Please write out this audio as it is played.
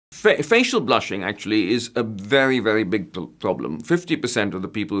Facial blushing actually is a very, very big problem. 50% of the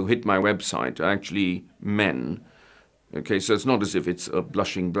people who hit my website are actually men. Okay, so it's not as if it's a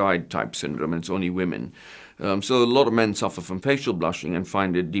blushing bride type syndrome, it's only women. So a lot of men suffer from facial blushing and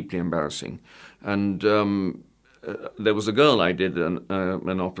find it deeply embarrassing. And there was a girl I did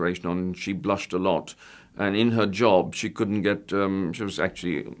an operation on, and she blushed a lot. And in her job, she couldn't get, she was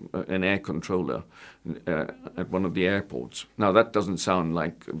actually an air controller at one of the airports. Now, that doesn't sound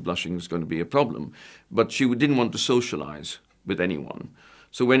like blushing is going to be a problem, but she didn't want to socialize with anyone.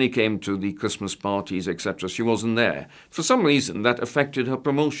 So when it came to the Christmas parties, etc., she wasn't there. For some reason, that affected her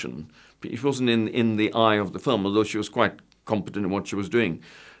promotion. She wasn't in the eye of the firm, although she was quite competent in what she was doing.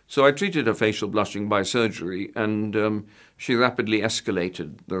 So I treated her facial blushing by surgery, and she rapidly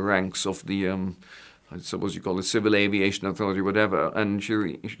escalated the ranks of the I suppose you call it Civil Aviation Authority, whatever, and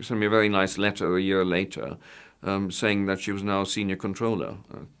she sent me a very nice letter a year later saying that she was now senior controller,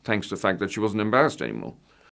 thanks to the fact that she wasn't embarrassed anymore.